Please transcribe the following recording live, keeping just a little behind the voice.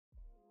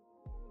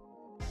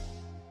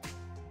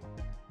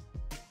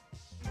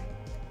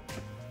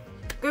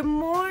Good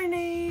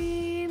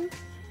morning!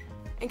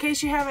 In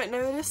case you haven't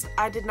noticed,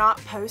 I did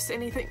not post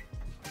anything.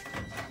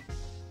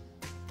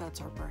 That's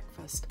our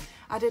breakfast.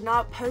 I did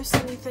not post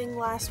anything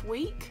last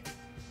week.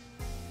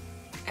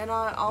 And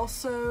I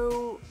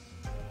also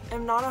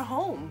am not at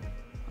home.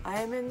 I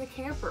am in the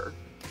camper.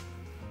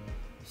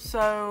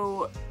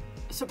 So,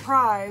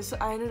 surprise,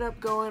 I ended up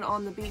going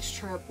on the beach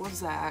trip with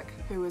Zach,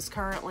 who is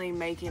currently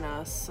making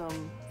us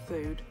some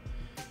food.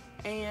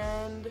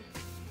 And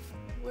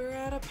we're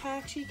at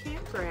Apache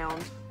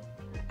Campground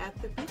at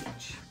the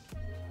beach,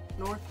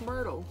 North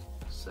Myrtle.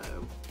 So,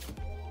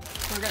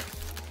 we're gonna,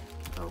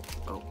 oh,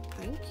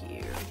 thank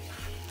you.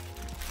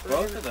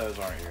 Both of those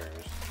aren't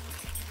yours.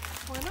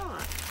 Why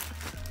not?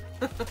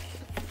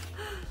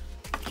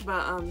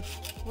 But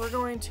we're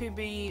going to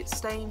be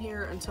staying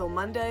here until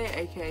Monday,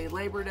 aka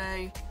Labor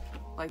Day,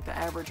 like the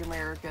average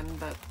American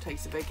that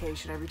takes a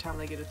vacation every time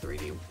they get a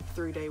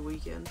three-day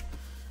weekend.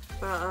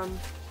 But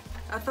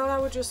I thought I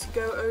would just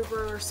go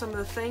over some of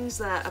the things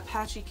that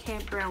Apache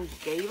Campground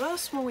gave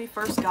us when we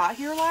first got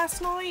here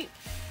last night.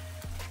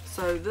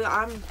 So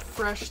I'm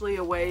freshly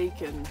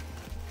awake and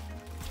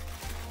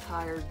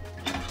tired,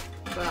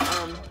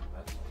 but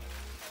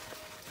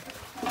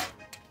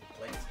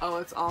oh,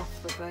 it's off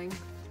the thing.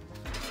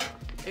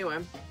 Anyway,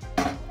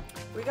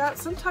 we got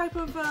some type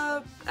of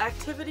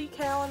activity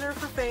calendar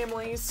for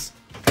families.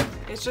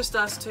 It's just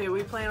us two.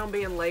 We plan on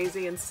being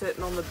lazy and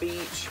sitting on the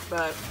beach,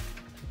 but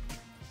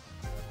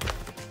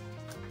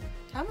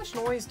how much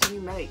noise do you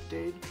make,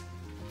 dude?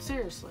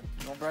 Seriously.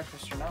 No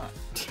breakfast or not.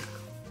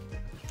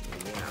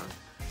 Yeah.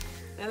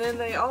 And then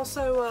they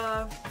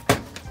also,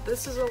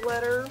 this is a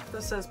letter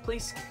that says,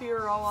 please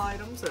secure all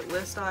items that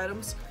list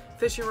items.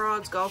 Fishing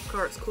rods, golf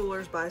carts,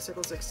 coolers,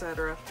 bicycles,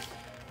 etc.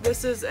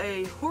 This is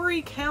a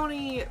Horry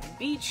County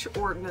beach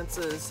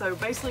ordinances, so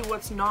basically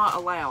what's not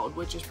allowed,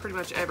 which is pretty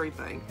much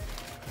everything.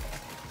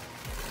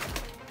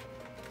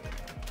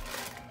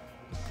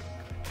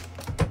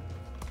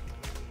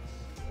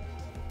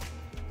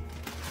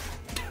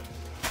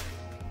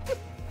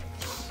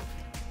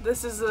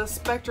 This is a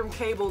Spectrum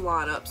cable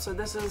lineup, so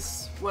this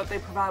is what they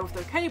provide with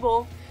their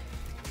cable.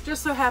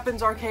 Just so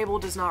happens our cable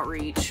does not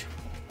reach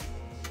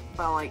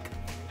by like,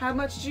 how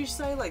much did you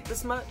say? Like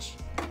this much?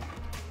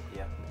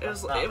 Yeah,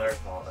 that's not their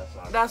fault.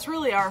 That's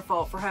really our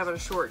fault for having a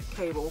short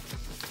cable.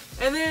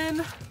 And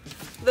then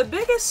the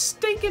biggest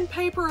stinking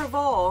paper of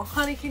all,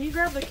 honey, can you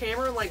grab the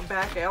camera and like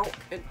back out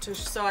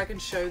so I can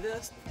show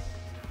this?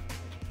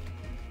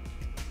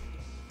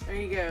 There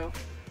you go.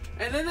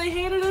 And then they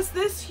handed us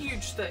this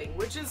huge thing,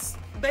 which is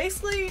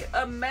basically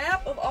a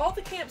map of all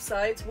the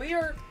campsites. We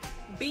are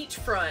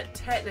beachfront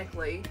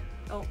technically.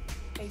 Oh,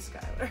 hey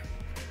Skylar.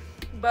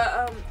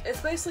 But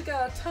it's basically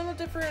got a ton of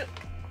different,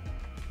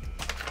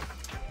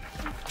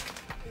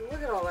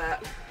 look at all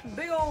that,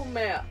 big old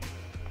map,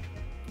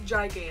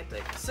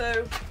 gigantic.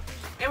 So,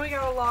 and we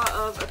got a lot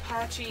of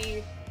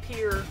Apache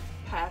pier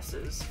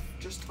passes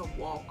just to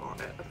walk on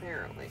it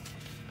apparently.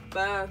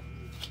 But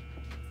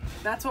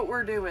that's what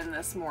we're doing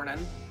this morning.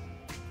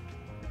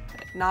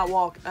 Not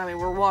walk, I mean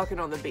we're walking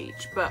on the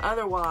beach, but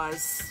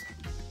otherwise,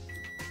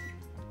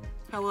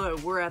 hello,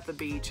 we're at the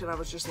beach and I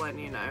was just letting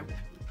you know.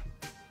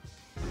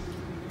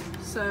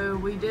 So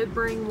we did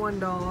bring one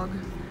dog,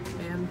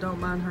 and don't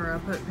mind her, I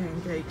put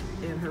Pancake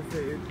in her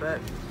food, but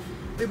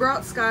we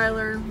brought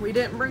Skylar. We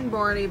didn't bring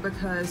Barney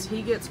because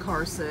he gets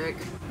car sick.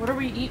 What are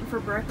we eating for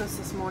breakfast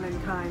this morning,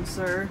 kind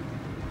sir?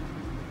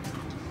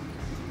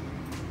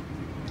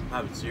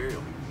 Having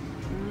cereal.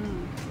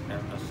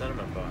 And a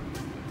cinnamon bun.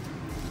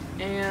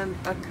 And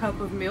a cup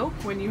of milk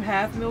when you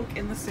have milk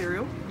in the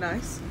cereal.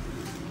 Nice.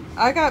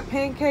 I got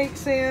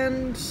pancakes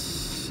and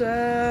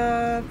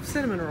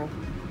cinnamon roll.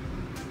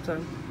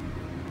 So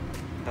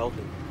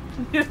healthy.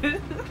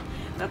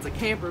 That's a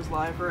camper's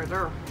life right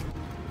there.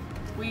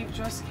 We've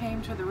just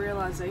came to the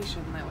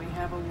realization that we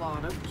have a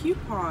lot of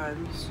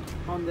coupons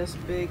on this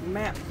big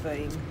map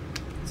thing.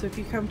 So if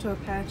you come to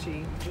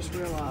Apache, just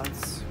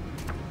realize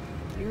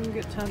you're gonna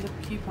get tons of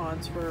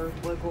coupons for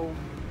local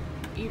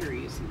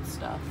eateries and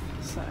stuff.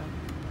 So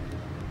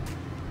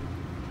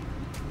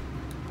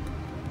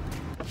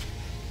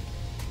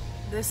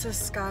this is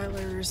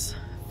Skylar's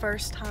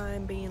first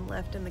time being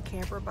left in the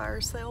camper by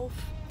herself.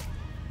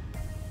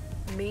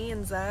 Me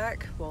and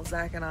Zach, well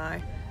Zach and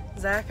I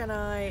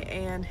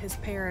and his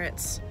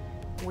parents,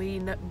 we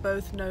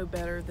both know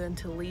better than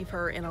to leave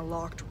her in a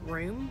locked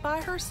room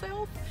by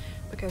herself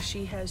because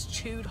she has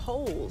chewed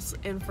holes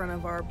in front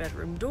of our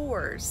bedroom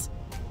doors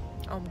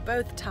on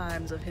both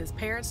times of his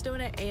parents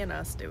doing it and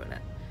us doing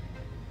it.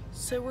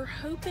 So we're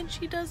hoping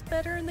she does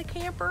better in the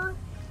camper.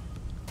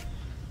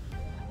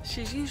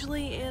 She's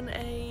usually in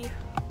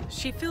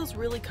she feels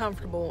really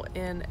comfortable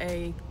in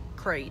a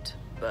crate,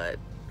 but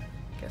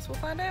guess we'll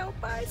find out.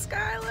 Bye,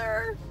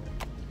 Skylar.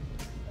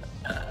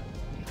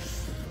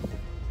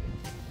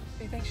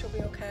 You think she'll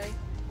be okay?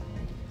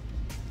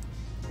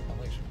 I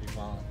think she'll be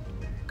fine.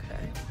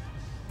 Okay.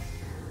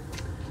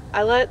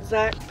 I let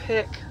Zach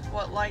pick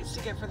what lights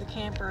to get for the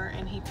camper,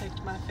 and he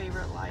picked my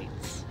favorite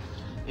lights.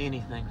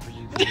 Anything for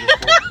you,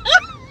 beautiful.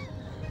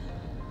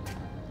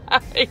 I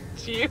hate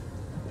you.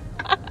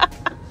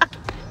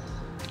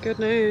 Good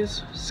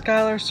news.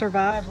 Skylar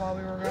survived while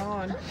we were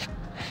gone.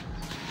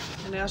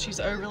 And now she's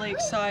overly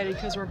excited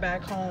because we're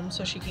back home,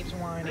 so she keeps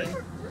whining.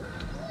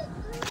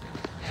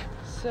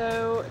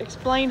 So,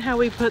 explain how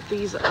we put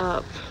these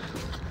up.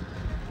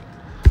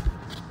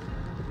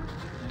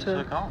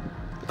 Hook on.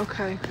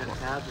 Okay. You get a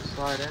tab to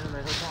slide in and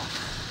they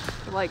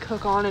hook on. Like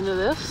hook on into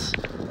this.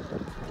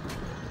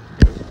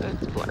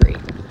 It's blurry.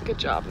 Good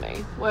job,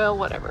 May. Well,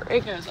 whatever.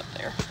 It goes up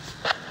there.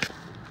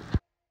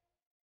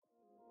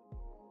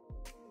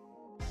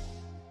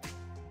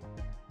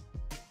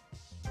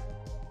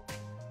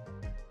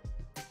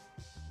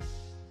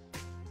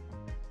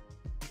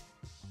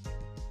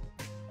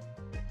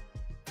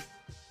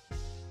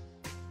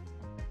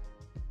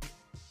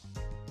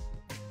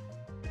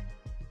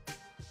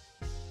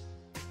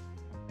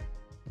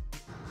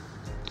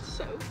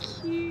 So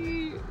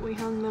cute. We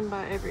hung them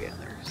by every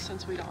other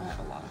since we don't have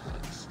a lot of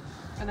hooks.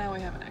 And now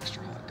we have an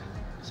extra hook.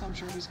 So I'm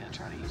sure he's gonna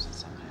try to use it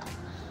somehow.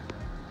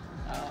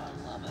 Oh,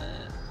 I love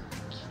it.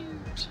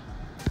 Cute.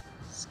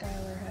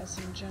 Skylar has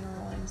some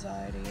general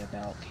anxiety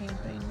about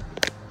camping.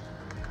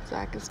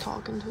 Zach is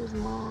talking to his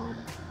mom.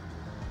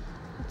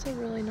 It's a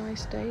really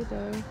nice day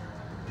though.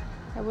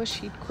 I wish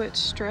he'd quit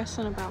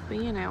stressing about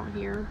being out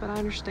here, but I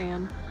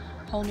understand.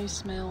 Whole new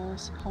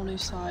smells, whole new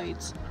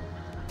sights,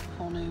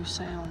 whole new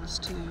sounds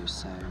too,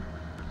 so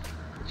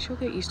she'll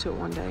get used to it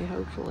one day,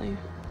 hopefully.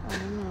 I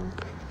don't know.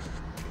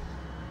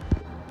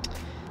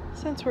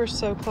 Since we're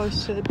so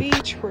close to the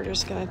beach, we're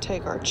just gonna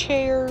take our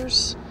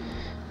chairs,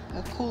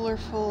 a cooler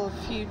full of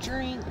a few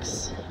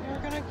drinks, and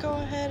we're gonna go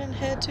ahead and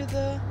head to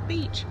the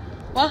beach.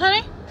 Well,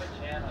 honey?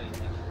 What channel you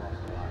think she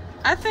wants to watch?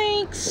 I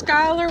think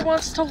Skylar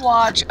wants to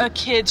watch a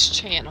kids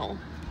channel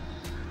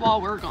while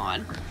we're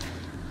gone.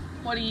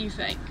 What do you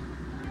think?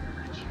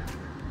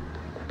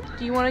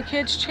 Do you want a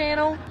kids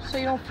channel so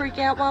you don't freak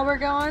out while we're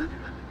gone?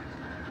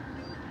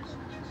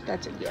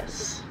 That's a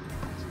yes.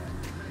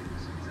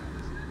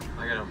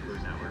 I got on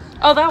Food Network.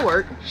 Oh, that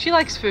worked. She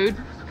likes food.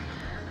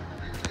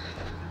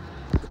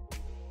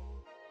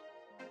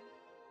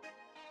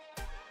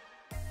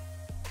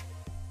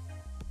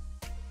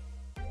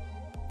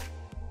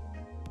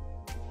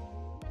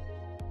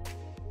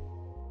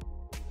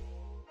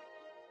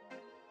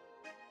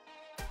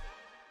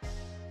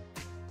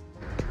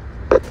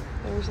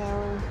 There's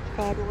our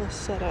fabulous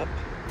setup.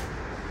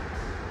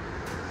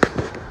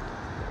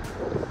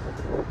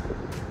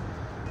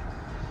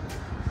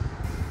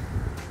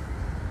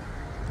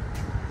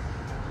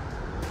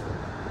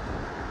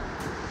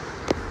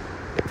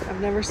 I've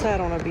never sat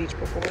on a beach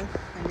before,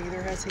 and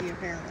neither has he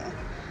apparently.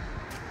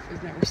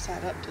 We've never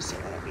sat up to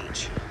sit on a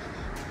beach,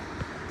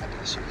 I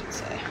guess you could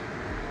say.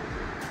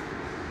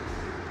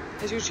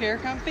 Is your chair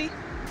comfy?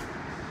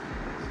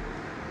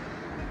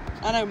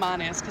 I know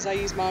mine is, because I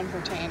use mine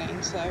for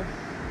tanning, so.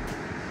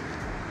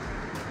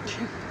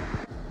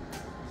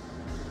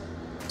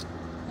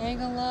 I ain't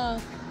gonna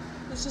lie,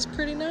 this is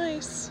pretty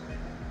nice.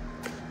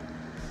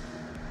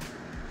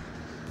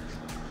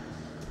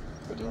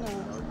 Pretty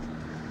nice.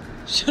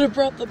 Should have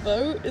brought the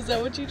boat? Is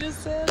that what you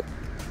just said?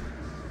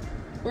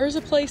 Where's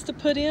a place to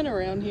put in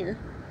around here?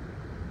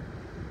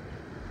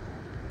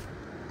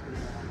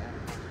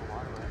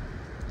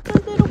 A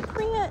little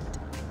print.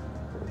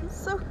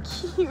 It's so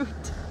cute.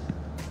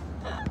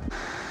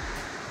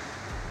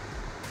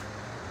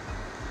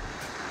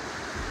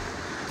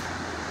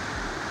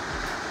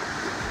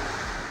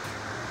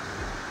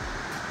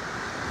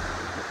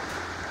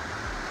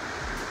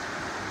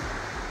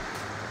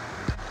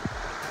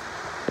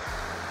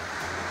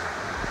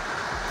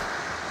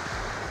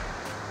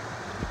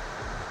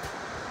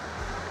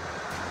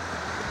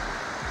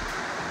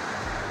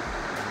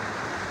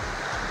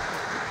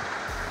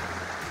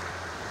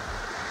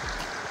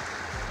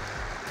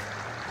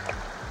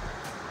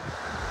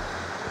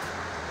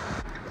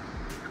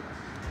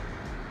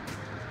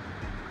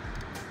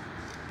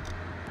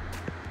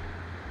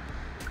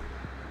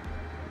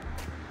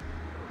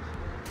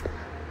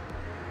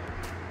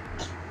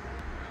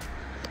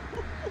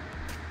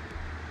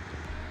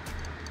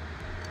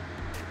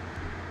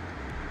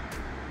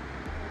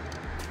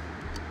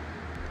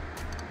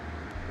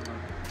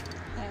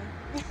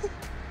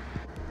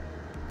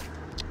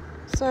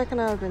 Zach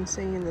and I have been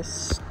seeing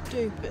this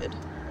stupid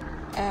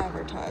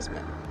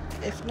advertisement,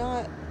 if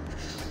not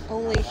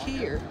only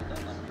here.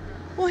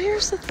 Well,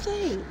 here's the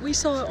thing. We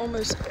saw it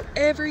almost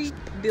every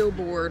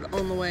billboard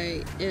on the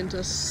way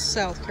into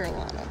South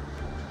Carolina.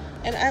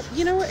 And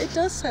you know what? It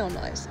does sound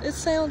nice. It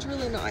sounds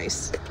really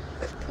nice.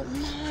 But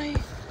my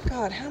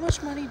God, how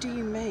much money do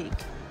you make?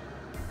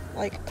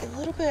 Like a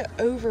little bit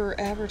over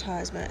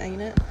advertisement,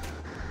 ain't it?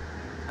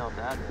 Tell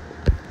Dad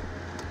that.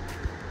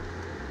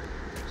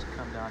 Just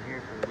come down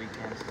here for the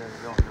weekend instead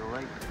of going to the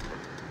lake.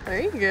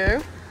 There you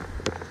go.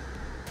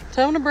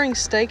 Tell him to bring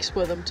steaks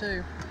with him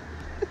too.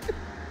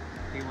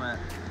 He went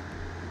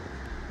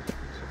to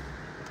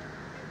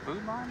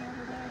Food Line the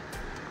other day.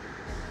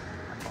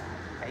 I bought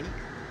 8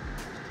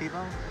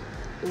 T-bones.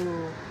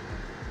 Ooh.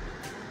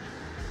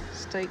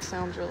 steak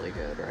sounds really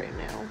good right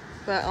now.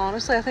 But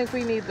honestly, I think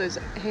we need those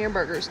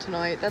hamburgers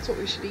tonight. That's what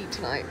we should eat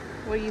tonight.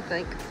 What do you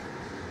think?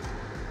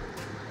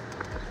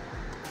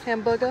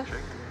 Hamburger?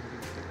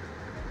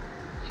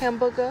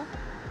 Hamburger?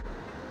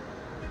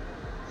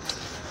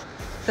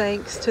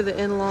 Thanks to the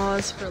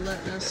in-laws for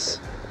letting us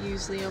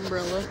use the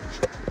umbrella,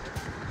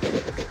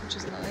 which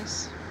is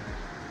nice.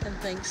 And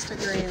thanks to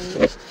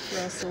Granny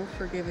Russell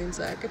for giving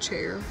Zach a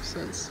chair,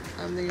 since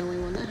I'm the only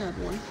one that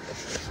had one.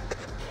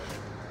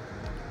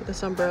 But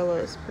this umbrella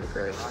is pretty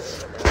great.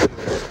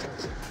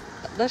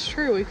 That's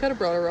true, we could have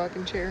brought a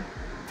rocking chair.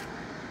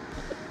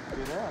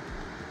 Could have.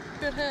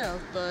 Could have,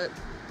 but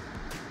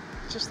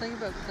just think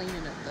about cleaning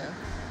it though.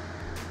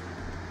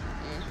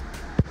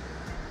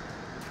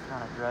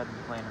 Kind of dreading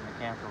cleaning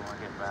the camper when I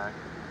get back.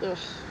 Ugh,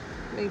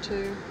 me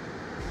too.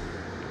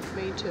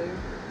 Me too.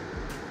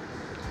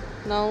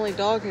 Not only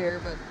dog hair,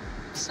 but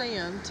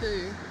sand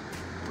too.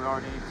 We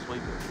already need to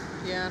sweep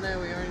it. Yeah, I know,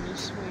 we already need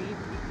to sweep.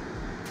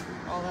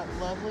 All that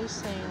lovely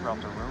sand.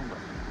 Brought the Roomba.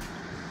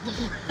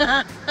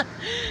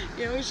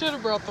 Yeah, we should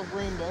have brought the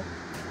Roomba.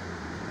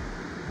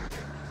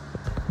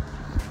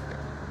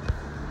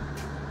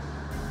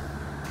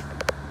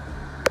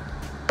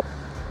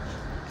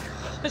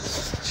 It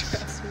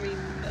drives me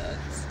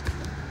nuts.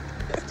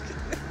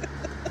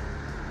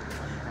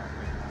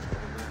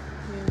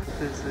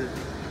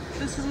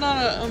 This is not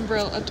an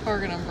umbrella, a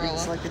Target umbrella.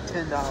 It's like a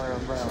 $10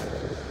 umbrella.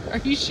 Are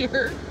you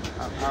sure?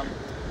 I'm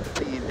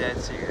being dead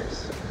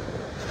serious.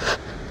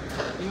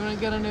 You want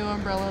to get a new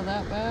umbrella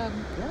that bad?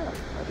 Yeah,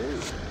 I do.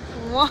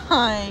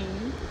 Why?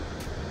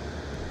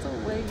 It's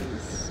a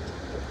waste.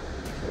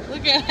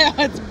 Look at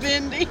how it's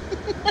bending.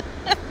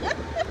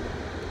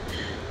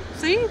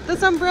 See,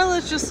 this umbrella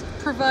is just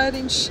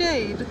providing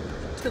shade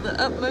to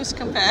the utmost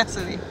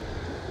capacity.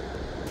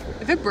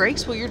 If it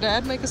breaks, will your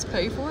dad make us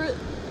pay for it?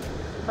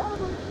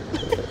 Probably.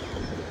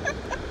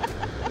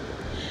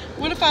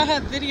 What if I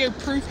had video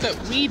proof that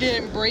we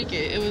didn't break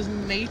it? It was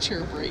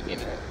nature breaking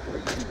it.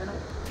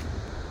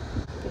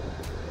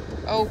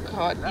 Oh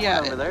God, That yeah.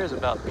 one over there is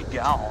about to be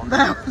gone.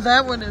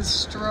 That one is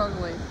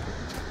struggling.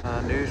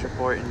 News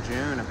report in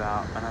June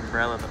about an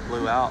umbrella that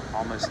blew out,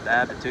 almost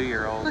stabbed a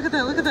 2-year-old. Look at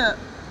that, look at that.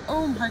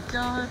 Oh my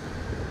God.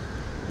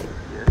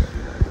 Yes,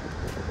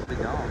 it'll be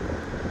gone.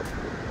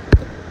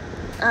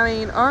 I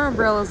mean, our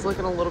umbrella's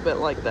looking a little bit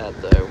like that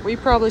though. We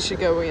probably should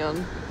go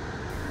in,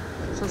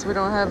 since we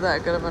don't have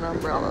that good of an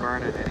umbrella. I'll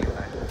burn it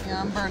anyway.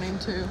 Yeah, I'm burning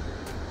too.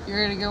 You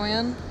ready to go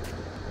in?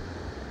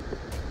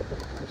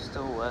 I'm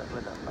still wet, but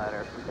it doesn't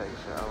matter if we take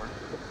a shower.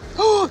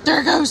 Oh,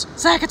 there it goes.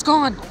 Zach, it's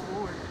gone.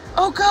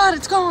 Oh God,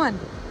 it's gone.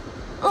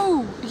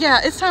 Oh,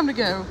 yeah, it's time to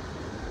go.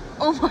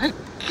 Oh my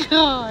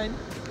God.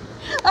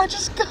 I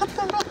just got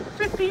that on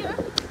video.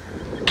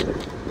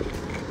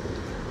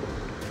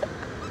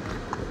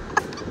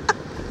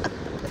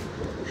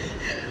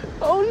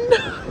 Oh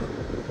no.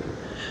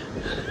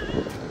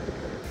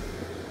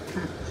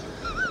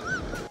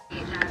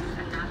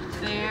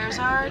 There's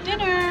our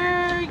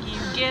dinner. You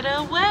get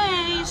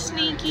away,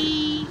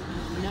 sneaky.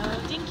 No,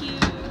 thank you.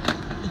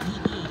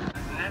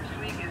 Next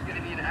week is going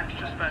to be an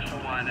extra special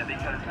one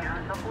because here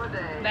in a couple of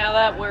days. Now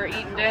that we're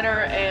eating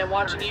dinner and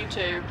watching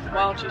YouTube,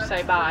 why don't you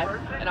say bye?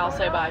 And I'll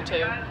say bye too. If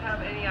you guys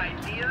have any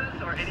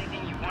ideas or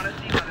anything you want to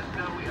see, let us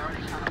know. We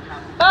already kind of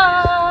have.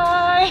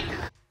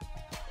 Bye!